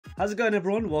How's it going,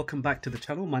 everyone? Welcome back to the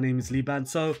channel. My name is Liban.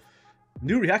 So,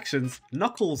 new reactions.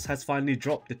 Knuckles has finally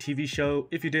dropped the TV show.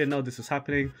 If you didn't know this was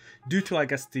happening, due to, I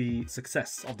guess, the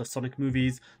success of the Sonic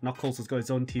movies, Knuckles has got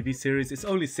his own TV series. It's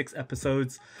only 6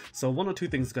 episodes, so one or two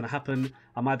things are going to happen.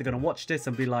 I'm either going to watch this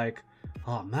and be like,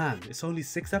 oh man, it's only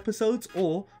 6 episodes,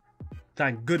 or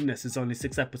thank goodness it's only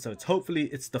 6 episodes. Hopefully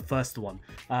it's the first one.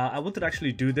 I wanted to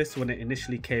actually do this when it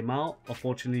initially came out.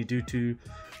 Unfortunately, due to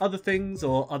other things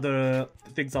or other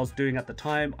things I was doing at the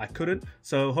time, I couldn't.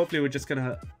 So hopefully we're just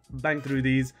gonna bang through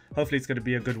these. Hopefully it's gonna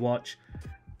be a good watch.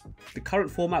 The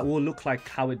current format will look like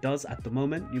how it does at the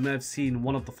moment. You may have seen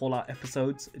one of the Fallout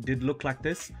episodes. It did look like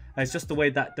this. It's just the way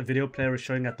that the video player is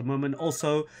showing at the moment.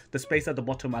 Also, the space at the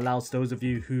bottom allows those of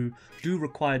you who do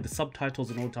require the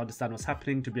subtitles in order to understand what's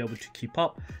happening to be able to keep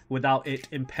up without it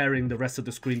impairing the rest of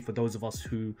the screen for those of us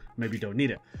who maybe don't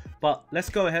need it. But let's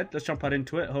go ahead. Let's jump right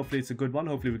into it. Hopefully it's a good one.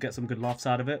 Hopefully we get some good laughs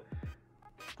out of it.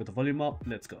 Got the volume up.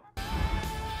 Let's go.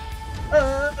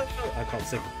 I can't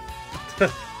sing.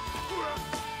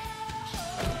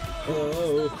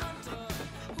 Oh,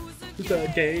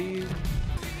 the game.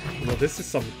 Well, this is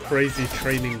some crazy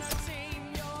training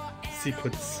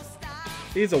sequence.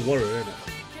 He's a warrior, isn't it?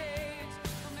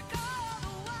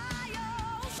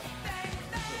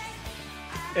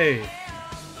 Hey,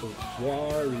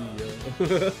 warrior.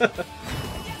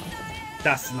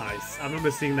 That's nice. I remember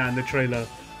seeing that in the trailer.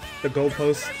 The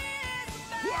goalpost.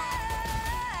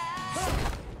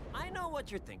 I know what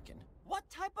you're thinking. What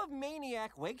type of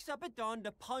maniac wakes up at dawn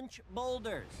to punch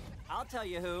boulders? I'll tell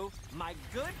you who. My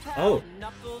good pal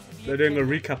Knuckles the They're doing a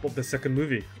Echidna. recap of the second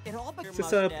movie.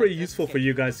 This is pretty useful for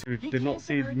you guys who did not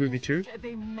see the movie 2,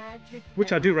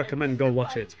 which I do recommend. Go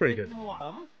watch it. It's pretty good.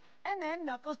 And then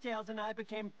Knuckles, Tails, and I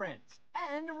became friends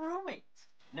and roommates.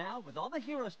 Now, with all the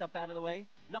hero stuff out of the way,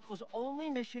 Knuckles' only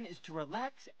mission is to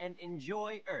relax and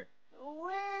enjoy Earth,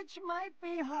 which might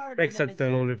be hard. Makes sense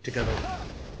they'll all live together.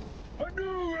 A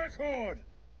new record!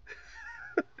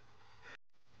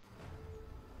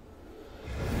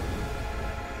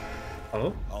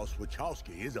 Oh? House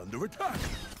Wachowski is under attack.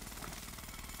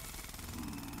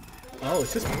 Oh,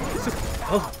 it's just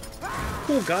oh,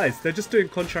 poor guys. They're just doing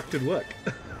contracted work.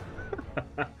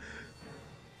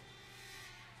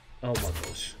 Oh my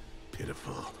gosh.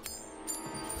 Pitiful.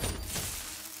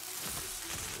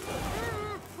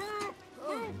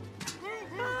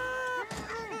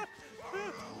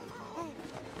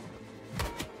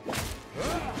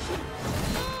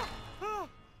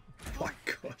 My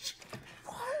gosh.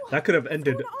 That could have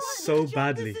ended so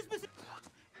badly.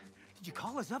 Did you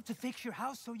call us up to fix your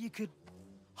house so you could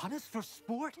hunt us for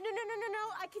sport? No.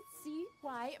 I could see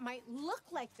why it might look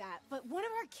like that, but one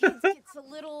of our kids gets a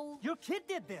little... Your kid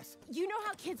did this. You know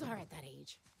how kids are at that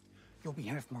age. You'll be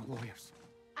hearing from our lawyers.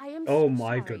 I am Oh so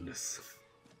my sorry. goodness.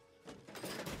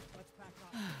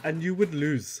 And you would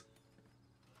lose.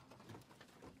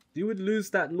 You would lose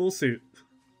that lawsuit.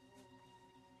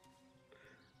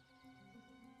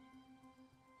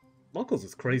 Knuckles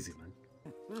is crazy, man.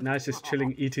 Now he's just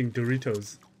chilling eating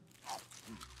Doritos.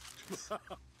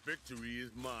 Victory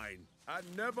is mine,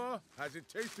 and never has it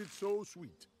tasted so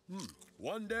sweet.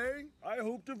 One day, I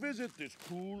hope to visit this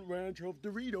cool ranch of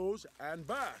Doritos and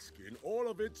bask in all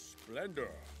of its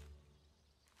splendor.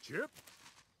 Chip?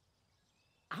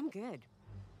 I'm good.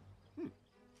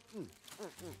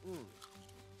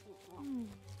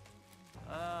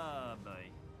 Oh,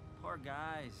 boy. Poor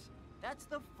guys. That's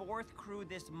the 4th crew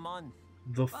this month.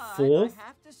 The But 4th? I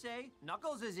have to say,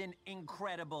 Knuckles is in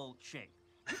incredible shape.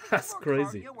 That's More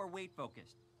crazy. cardio or weight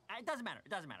focused. It doesn't matter. It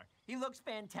doesn't matter. He looks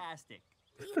fantastic.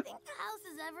 Do you think the house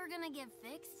is ever gonna get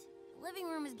fixed? The living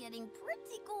room is getting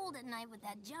pretty cold at night with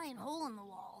that giant hole in the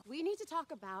wall. We need to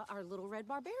talk about our little red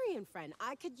barbarian friend.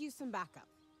 I could use some backup.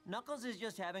 Knuckles is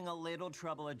just having a little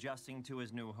trouble adjusting to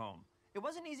his new home. It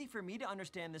wasn't easy for me to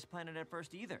understand this planet at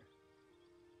first either.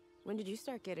 When did you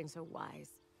start getting so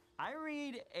wise? I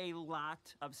read a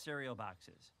lot of cereal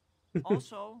boxes.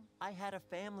 Also, I had a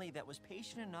family that was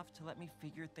patient enough to let me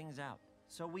figure things out.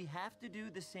 So we have to do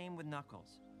the same with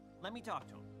Knuckles. Let me talk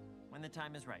to him when the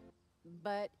time is right.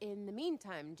 But in the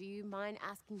meantime, do you mind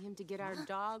asking him to get our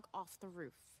dog off the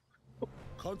roof?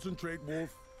 Concentrate,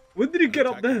 Wolf. When did he An get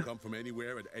up attack can there? come from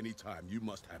anywhere at any time. You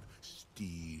must have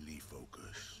steely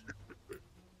focus.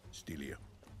 Steelia.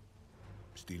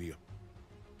 Steelia.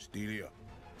 Steelia.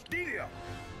 Steelia!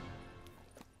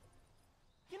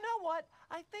 You know what?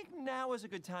 I think now is a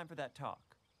good time for that talk.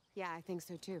 Yeah, I think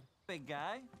so too. Big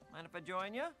guy, mind if I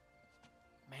join you?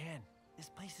 Man, this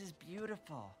place is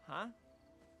beautiful, huh?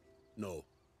 No.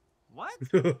 What?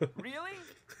 Really?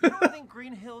 You don't think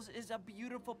Green Hills is a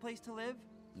beautiful place to live?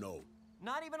 No.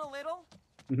 Not even a little?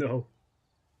 No.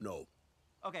 No.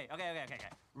 Okay.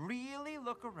 Really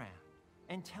look around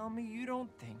and tell me you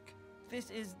don't think this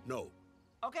is... No.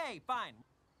 Okay, fine.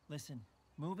 Listen,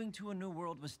 moving to a new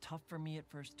world was tough for me at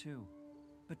first too.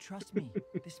 But trust me,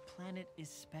 this planet is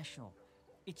special.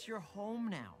 It's your home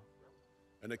now.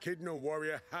 An echidna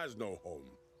warrior has no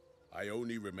home. I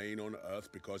only remain on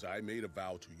Earth because I made a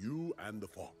vow to you and the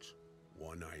fox.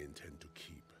 One I intend to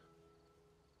keep.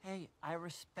 Hey, I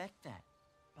respect that.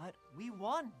 But we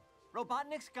won.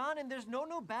 Robotnik's gone and there's no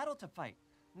new battle to fight.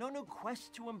 No new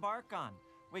quest to embark on.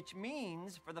 Which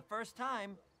means, for the first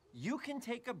time, you can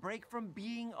take a break from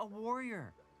being a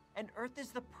warrior. And Earth is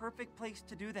the perfect place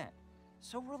to do that.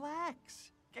 So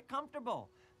relax. Get comfortable.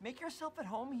 Make yourself at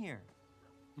home here.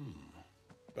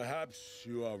 Perhaps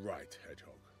you are right,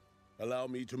 Hedgehog. Allow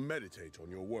me to meditate on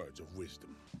your words of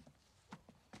wisdom.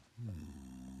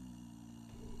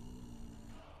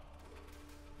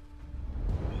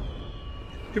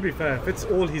 To be fair, if it's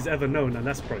all he's ever known, then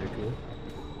that's probably cool.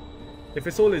 If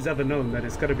it's all he's ever known, then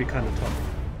it's gonna be kind of tough.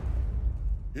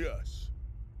 Yes,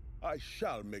 I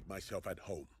shall make myself at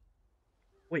home.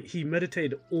 Wait, he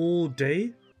meditated all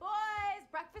day? Boys,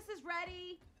 breakfast is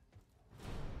ready.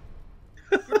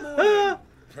 Good morning,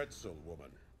 pretzel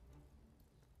woman.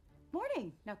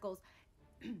 Morning, Knuckles.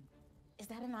 Is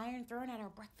that an iron throne at our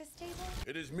breakfast table?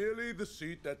 It is merely the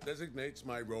seat that designates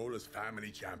my role as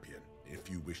family champion. If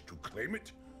you wish to claim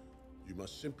it, you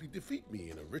must simply defeat me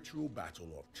in a ritual battle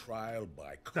of trial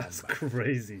by combat. That's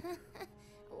crazy.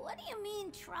 What do you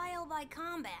mean, trial by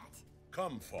combat?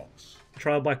 Come, Fox.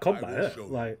 Trial by I will combat, show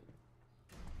you. like...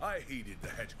 I heeded the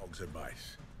hedgehog's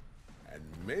advice and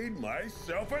made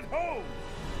myself at home.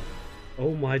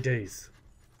 Oh my days.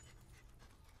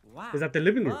 Wow. Is that the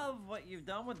living room? Love what you've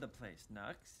done with the place,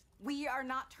 Nux. We are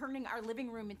not turning our living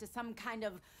room into some kind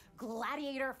of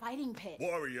gladiator fighting pit.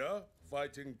 Warrior,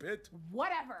 fighting pit.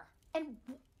 Whatever. And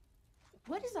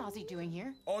what is Ozzy doing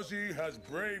here? Ozzy has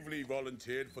bravely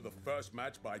volunteered for the first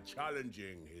match by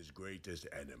challenging his greatest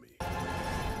enemy.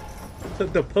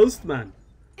 The postman.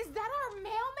 Is that our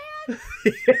mailman?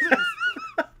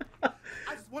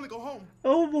 I just want to go home.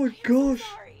 Oh my I'm gosh. so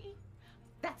sorry.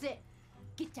 That's it.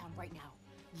 Get down right now.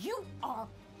 You are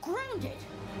grounded.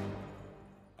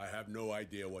 I have no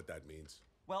idea what that means.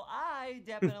 Well, I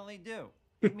definitely do.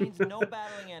 It means no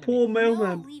battling enemies. Poor No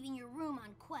mailman. leaving your room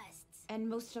on quests. And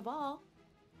most of all,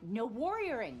 no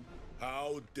warrioring.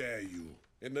 How dare you?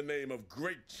 In the name of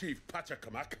great Chief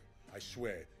Pachacamac, I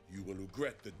swear you will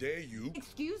regret the day you...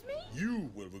 Excuse me?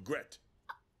 You will regret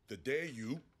the day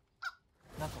you...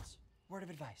 Knuckles, word of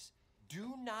advice.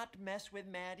 Do not mess with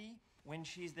Maddie when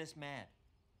she's this mad.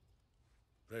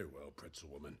 Very well, pretzel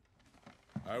woman.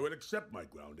 I will accept my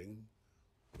grounding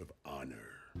with honor.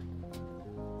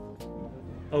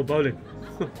 Oh, bowling.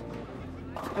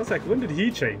 I was like, when did he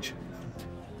change?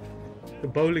 The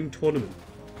bowling tournament.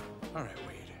 All right,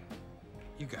 Wade.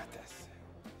 You got this.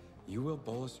 You will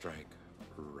bowl a strike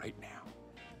right now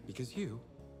because you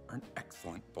are an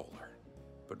excellent bowler.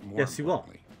 But more Yes, you are.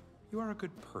 importantly, you are a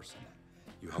good person.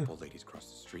 You help old ladies cross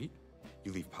the street.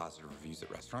 You leave positive reviews at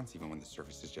restaurants even when the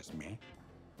service is just meh.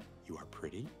 You are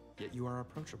pretty, yet you are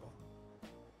approachable.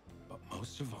 But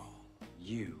most of all,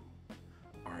 you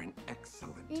are an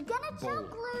excellent You gonna bowler.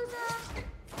 choke,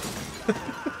 loser?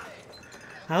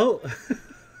 How?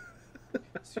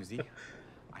 Susie,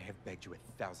 I have begged you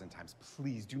 1,000 times.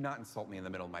 Please do not insult me in the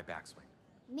middle of my backswing.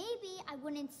 Maybe I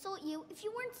wouldn't insult you if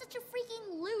you weren't such a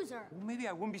freaking loser. Well, maybe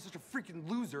I wouldn't be such a freaking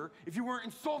loser if you weren't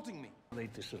insulting me.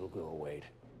 Lead this little girl, Wade.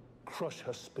 Crush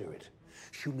her spirit.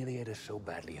 Humiliate her so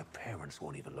badly her parents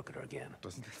won't even look at her again.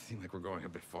 Doesn't that seem like we're going a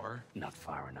bit far? Not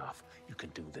far enough. You can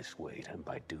do this, Wade, and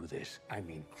by do this, I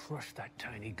mean crush that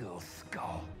tiny girl's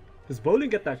skull. Does bowling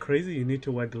get that crazy? You need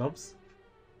to wear gloves?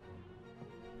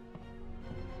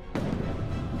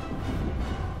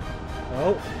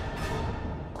 Oh.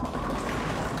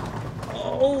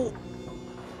 Oh.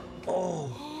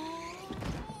 Oh.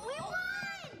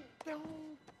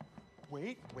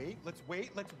 Let's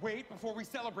wait before we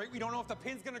celebrate. We don't know if the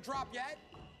pin's gonna drop yet.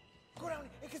 Go down,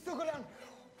 it can still go down.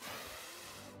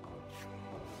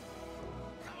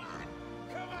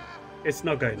 Come on! It's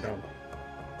not going down.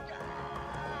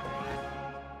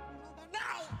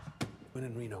 When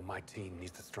in Reno, my team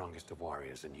needs the strongest of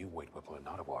warriors, and you, Wade Whipple, are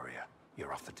not a warrior.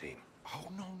 You're off the team. Oh,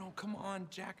 no, come on,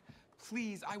 Jack.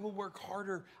 Please, I will work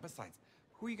harder. Besides,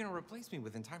 who are you gonna replace me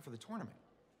with in time for the tournament?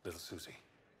 Little Susie.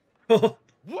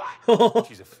 What?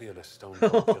 She's a fearless stone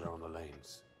cold killer on the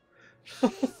lanes.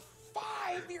 5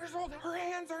 years old. Her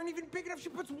hands aren't even big enough. She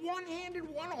puts one hand in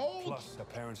one hole. Plus, her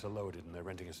parents are loaded, and they're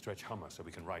renting a stretch Hummer so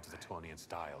we can ride to the tourney in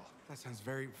style. That sounds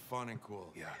very fun and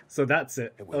cool. Yeah. So that's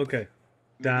it. It will be. Okay.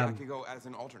 Maybe I Damn. could go as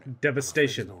an alternate.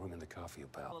 Devastation. No room in the coffee,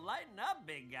 pal. Well, lighten up,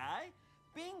 big guy.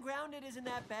 Being grounded isn't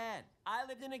that bad. I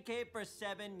lived in a cave for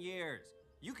 7 years.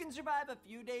 You can survive a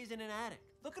few days in an attic.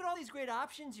 Look at all these great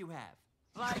options you have.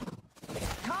 Like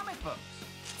comic books,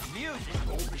 music,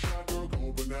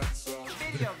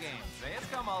 video games.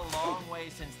 They've come a long way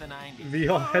since the 90s.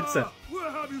 VR headset. Where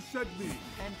have you sent me?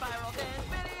 And viral dance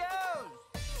videos.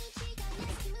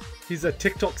 He's a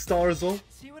TikTok star as well.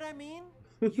 See what I mean?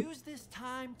 Use this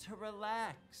time to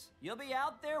relax. You'll be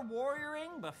out there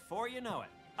warrioring before you know it.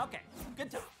 Okay,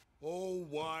 good talk. Oh,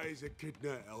 wise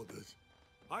echidna elders,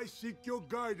 I seek your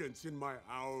guidance in my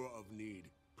hour of need.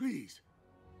 Please,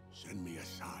 send me a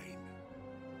sign.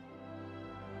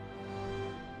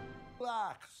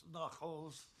 Relax,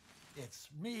 Knuckles. It's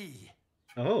me.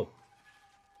 Oh.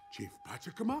 Chief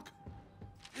Pachacamac?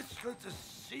 It's good to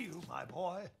see you, my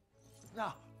boy.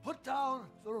 Now, put down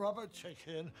the rubber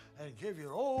chicken and give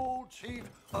your old chief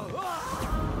a...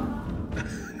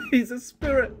 He's a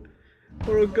spirit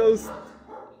or a ghost.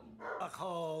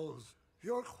 Knuckles,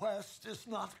 your quest is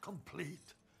not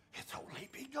complete. It's only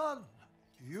begun.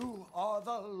 You are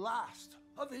the last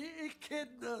of the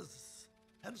echidnas.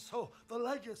 And so the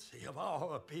legacy of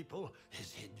our people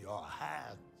is in your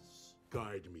hands.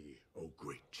 Guide me, O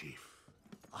great chief.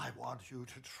 I want you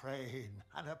to train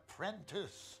an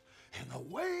apprentice in the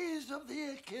ways of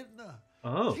the echidna.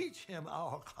 Oh. Teach him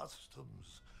our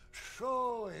customs.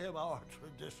 Show him our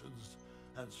traditions.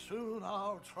 And soon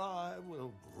our tribe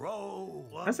will grow.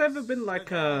 Has there ever been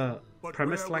like a But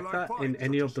premise where like will I that find in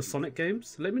any such a of the student? Sonic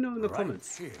games? Let me know in the Right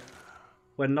comments. here.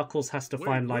 Where Knuckles has to Wait,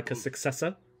 find like a Whipple.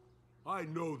 successor. I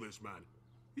know this man.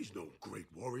 He's no great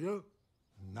warrior.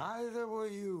 Neither were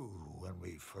you when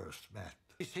we first met.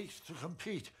 He seeks to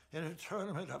compete in a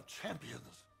tournament of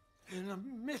champions in a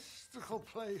mystical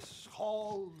place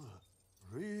called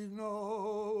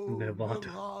Reno, Nevada.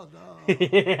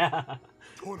 Nevada.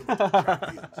 Tournament of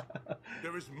champions.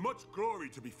 There is much glory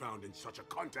to be found in such a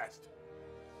contest.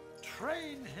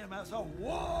 Train him as a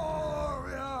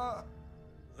warrior.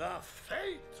 The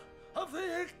fate of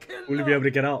the echidna. Will he be able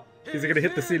to get out? Is he gonna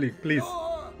hit the ceiling? Please.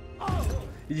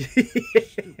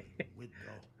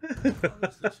 Window.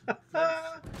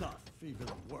 Stuff even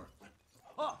work.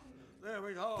 Ah, there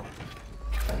we go.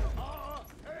 Our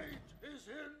fate is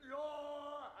in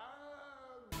your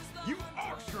hands. You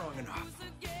are strong enough.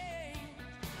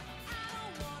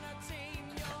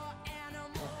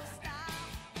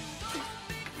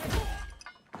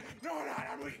 No,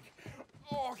 I'm weak.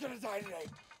 Oh, I'm gonna die today.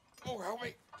 Oh, help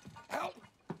me. Help.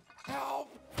 Help.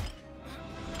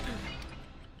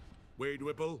 Wade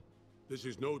Whipple, this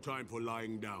is no time for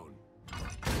lying down.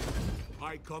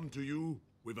 I come to you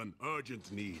with an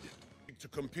urgent need. To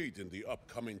compete in the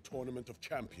upcoming Tournament of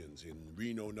Champions in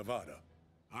Reno, Nevada.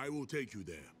 I will take you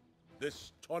there.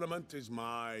 This tournament is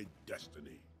my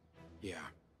destiny. Yeah,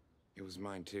 it was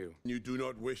mine too. You do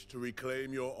not wish to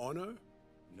reclaim your honor?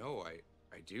 No, I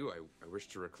do. I wish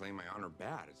to reclaim my honor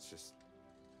bad. It's just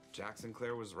Jack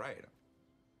Sinclair was right.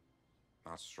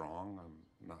 I'm not strong.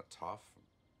 I'm not tough.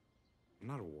 I'm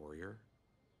not a warrior.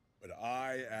 But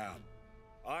I am.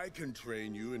 I can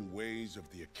train you in ways of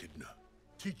the echidna.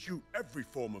 Teach you every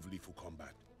form of lethal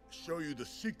combat. Show you the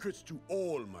secrets to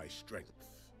all my strength.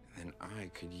 Then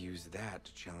I could use that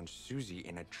to challenge Susie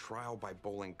in a trial by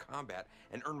bowling combat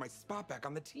and earn my spot back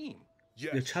on the team.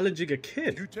 Yes. You're challenging a If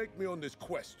kid. you take me on this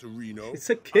quest to Reno, It's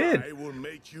a kid. I will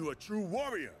make you a true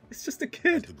warrior. It's just a As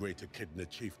kid. the great echidna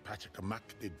Chief Pachacamac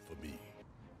did for me.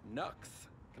 Nux.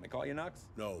 Can I call you Nux?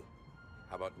 No,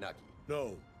 How about Nucky?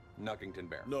 no, Nuckington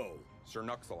Bear. no, Sir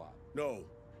Nux-a-lot. no.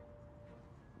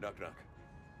 Nuck Nuck.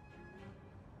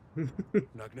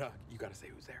 Nuck Nuck. You gotta say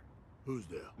who's there. Who's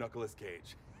there? Knuckles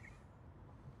Cage.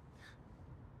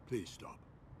 Please stop.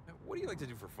 Now, what do you like to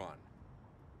do for fun?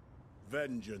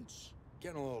 Vengeance.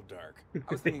 Getting a little dark. I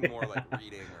was thinking more like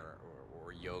reading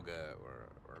or yoga or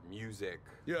music.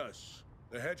 Yes,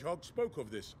 the hedgehog spoke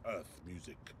of this earth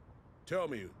music. Tell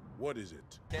me, what is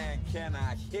it? Can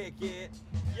I kick it?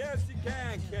 Yes, you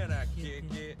can. Can I kick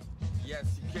it?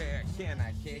 Yes, you can. Can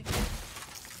I kick it?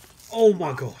 Oh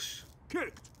my gosh.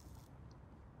 Kicked!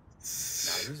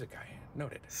 Not a music guy.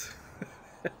 Noted.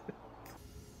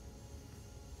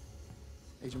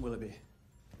 Agent Willoughby,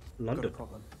 got a London.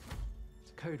 problem.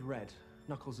 It's code red.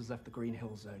 Knuckles has left the Green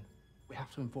Hill Zone. We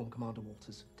have to inform Commander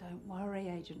Walters. Don't worry,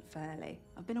 Agent Fairley.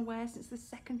 I've been aware since the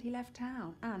second he left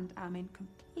town, and I'm in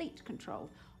complete control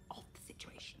of the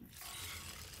situation.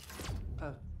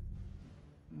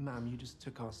 Ma'am, you just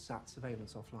took our SAT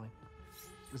surveillance offline.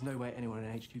 There's no way anyone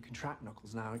in HQ can track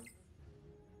Knuckles now,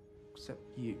 except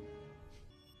you.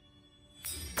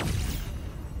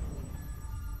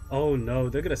 Oh no,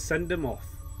 they're gonna send him off.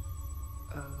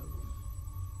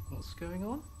 What's going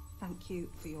on? Thank you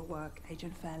for your work,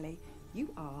 Agent Fairley.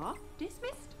 You are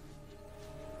dismissed.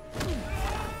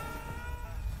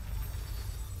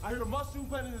 I hear the mushroom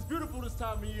planting is beautiful this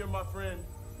time of year, my friend.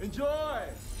 Enjoy!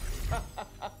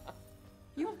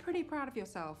 You're pretty proud of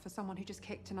yourself for someone who just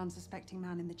kicked an unsuspecting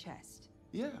man in the chest.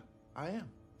 Yeah, I am.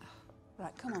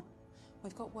 Right, come on.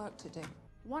 We've got work to do.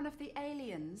 One of the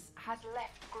aliens has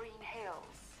left Green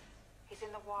Hills. He's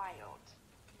in the wild.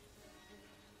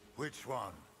 Which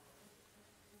one?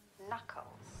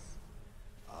 Knuckles.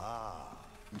 Ah,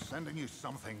 I'm sending you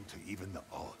something to even the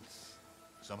odds.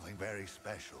 Something very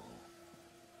special.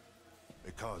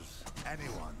 Because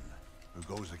anyone who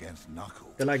goes against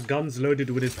Knuckles... They're like guns loaded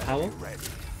with his power. ...ready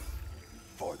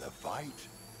for the fight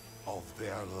of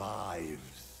their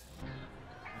lives.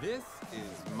 This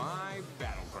is my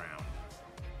battleground.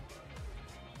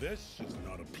 This is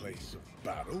not a place of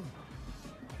battle.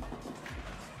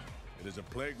 It is a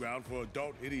playground for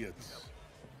adult idiots.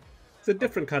 It's a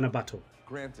different kind of battle.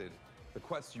 Granted, the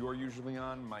quests you're usually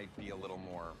on might be a little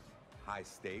more high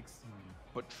stakes,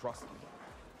 but trust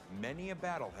me, many a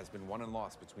battle has been won and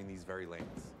lost between these very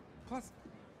lanes. Plus,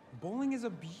 bowling is a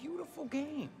beautiful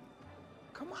game.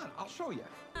 Come on, I'll show you.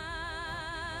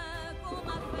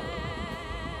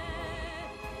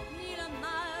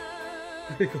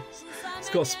 It's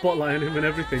got a spotlight on him and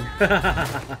everything.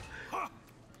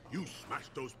 You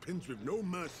smashed those pins with no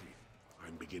mercy.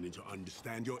 I'm beginning to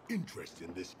understand your interest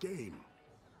in this game.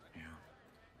 Yeah.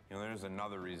 You know, there's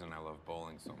another reason I love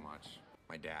bowling so much.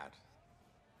 My dad.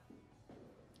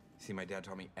 See, my dad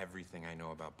taught me everything I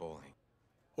know about bowling.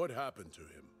 What happened to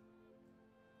him?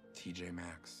 TJ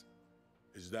Maxx.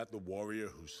 Is that the warrior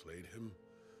who slayed him?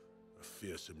 A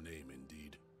fearsome name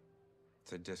indeed.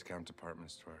 It's a discount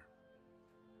department store.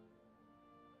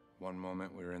 One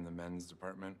moment we were in the men's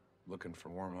department looking for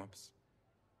warm-ups.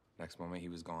 Next moment he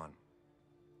was gone.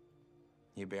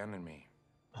 He abandoned me.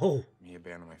 Oh. He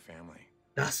abandoned my family.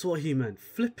 That's what he meant.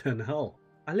 Flippin' hell.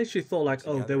 I literally thought like,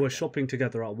 oh, they were shopping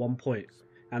together at one point.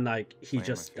 And like, he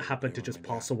just happened to just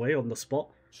pass away on the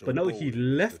spot. So but no, he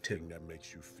left the him. thing that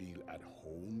makes you feel at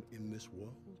home in this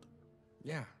world?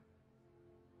 Yeah.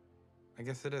 I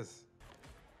guess it is.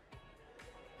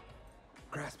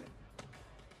 Grasp it.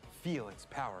 Feel its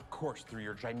power course through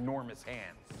your ginormous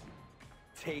hands.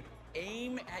 Take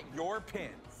aim at your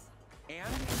pins. And...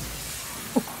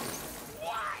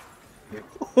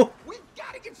 What? We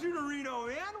gotta get you to Reno,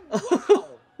 man! Wow!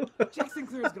 Jack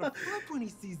Sinclair is gonna flip when he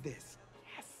sees this.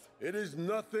 Yes! It is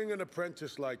nothing an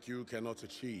apprentice like you cannot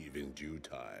achieve in due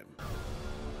time.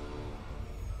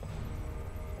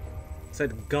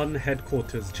 Said gun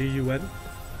headquarters, GUN.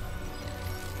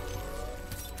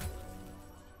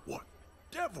 What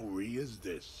devilry is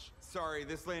this? Sorry,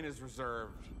 this lane is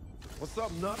reserved. What's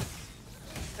up, nuts?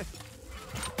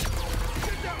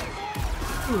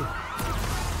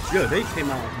 Yo, they came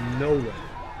out of nowhere.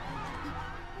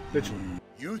 Literally.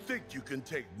 You think you can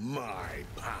take my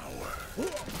power?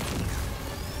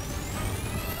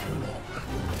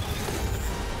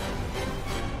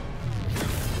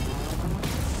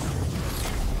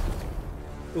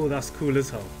 Oh, that's cool as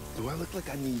hell. Do I look like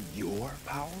I need your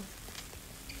power?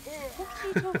 What are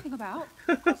you talking about?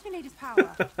 Of course we need his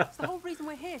power. It's the whole reason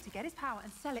we're here, to get his power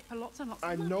and sell it for lots and lots of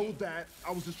money. I know that.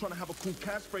 I was just trying to have a cool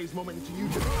catchphrase moment until you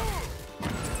just...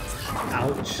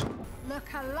 Ouch.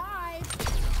 Look alive!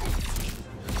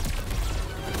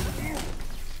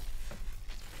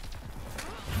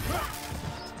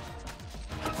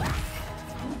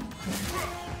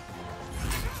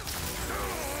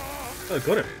 Oh,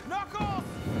 got it. Knuckles!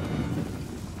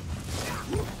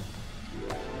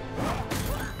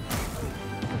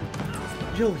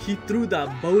 Yo, he threw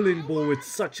that bowling ball with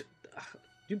such...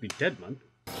 You'd be dead, man.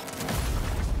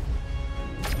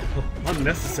 Oh,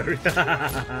 unnecessary.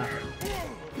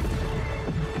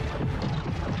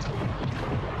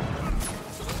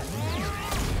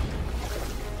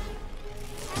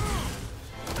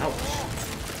 Ouch.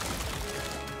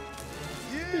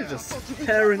 You're just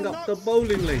tearing up the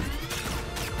bowling lane.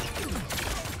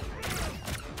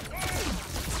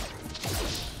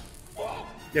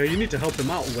 Yo, you need to help him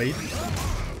out, Wade.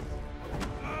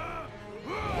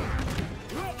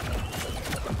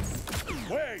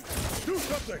 Wait! Do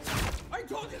something! I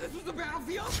told you this was a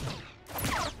battlefield!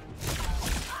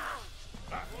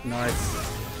 Nice.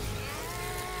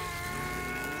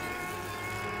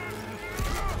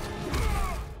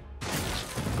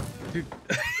 Dude.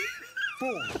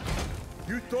 Fool!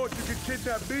 You thought you could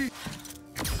kidnap me?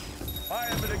 I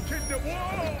am an echidna.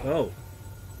 Whoa! Oh.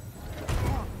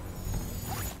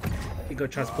 He got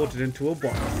transported into a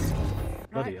box.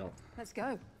 Bloody hell. Let's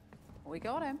go. We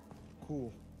got him.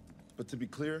 Cool. But to be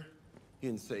clear, he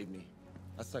didn't save me.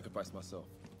 I sacrificed myself,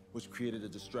 which created a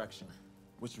distraction,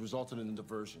 which resulted in a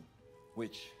diversion,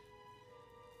 which...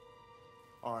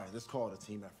 All right, let's call it a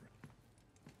team effort.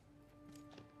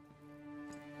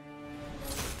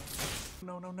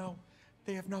 No, no, no.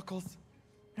 They have Knuckles.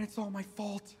 And it's all my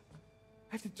fault.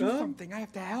 I have to do something. I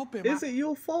have to help him. Is it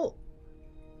your fault?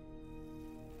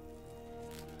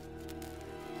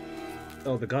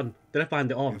 Oh, the gun. Did I find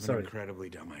the arm? Sorry. An incredibly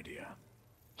dumb idea.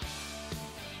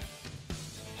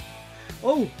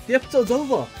 Oh, the episode's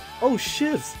over. Oh,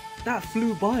 shiz. That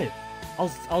flew by. I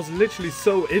was literally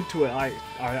so into it.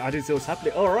 I didn't see what's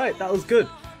happening. All right, that was good.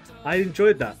 I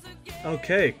enjoyed that.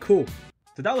 Okay, cool.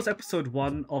 So that was episode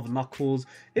 1 of Knuckles.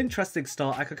 Interesting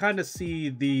start. I could kind of see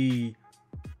the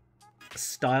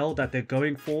style that they're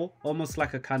going for, almost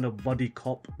like a kind of buddy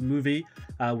cop movie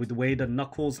with Wade and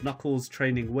Knuckles. Knuckles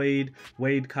training Wade,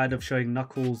 Wade kind of showing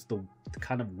Knuckles the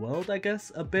kind of world, I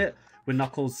guess, a bit, with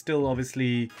Knuckles still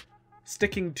obviously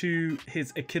sticking to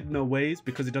his echidna ways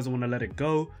because he doesn't want to let it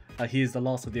go. He is the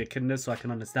last of the echidnas, so I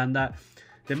can understand that.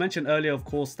 They mentioned earlier, of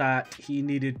course, that he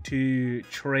needed to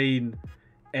train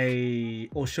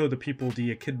or show the people the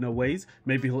echidna ways.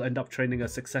 Maybe he'll end up training a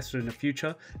successor in the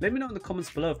future. Let me know in the comments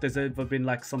below if there's ever been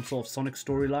like some sort of Sonic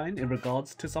storyline in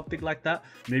regards to something like that.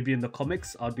 Maybe in the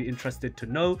comics. I'd be interested to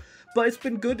know. But it's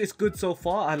been good. It's good so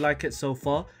far. I like it so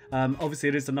far. Obviously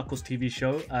it is the Knuckles TV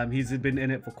show. He's been in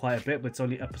it for quite a bit, but it's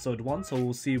only episode 1, so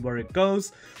we'll see where it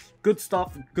goes. Good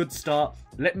stuff. Good start.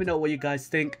 Let me know what you guys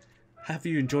think. Have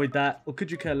you enjoyed that, or could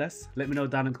you care less? Let me know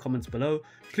down in the comments below.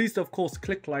 Please do, of course,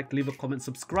 click like, leave a comment,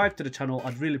 subscribe to the channel.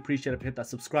 I'd really appreciate it if you hit that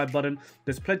subscribe button.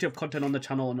 There's plenty of content on the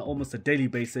channel on almost a daily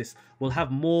basis. We'll have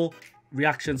more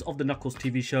reactions of the Knuckles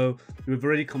TV show. We've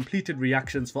already completed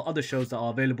reactions for other shows that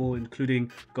are available,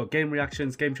 including got game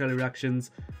reactions, game trailer reactions,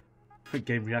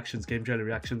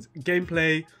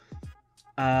 gameplay.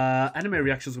 Anime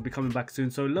reactions will be coming back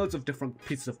soon, so loads of different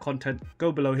pieces of content.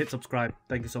 Go below, hit subscribe.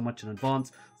 Thank you so much in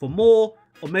advance. For more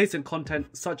amazing content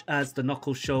such as the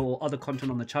Knuckles show or other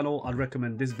content on the channel, I'd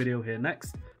recommend this video here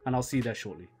next, and I'll see you there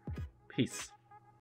shortly. Peace.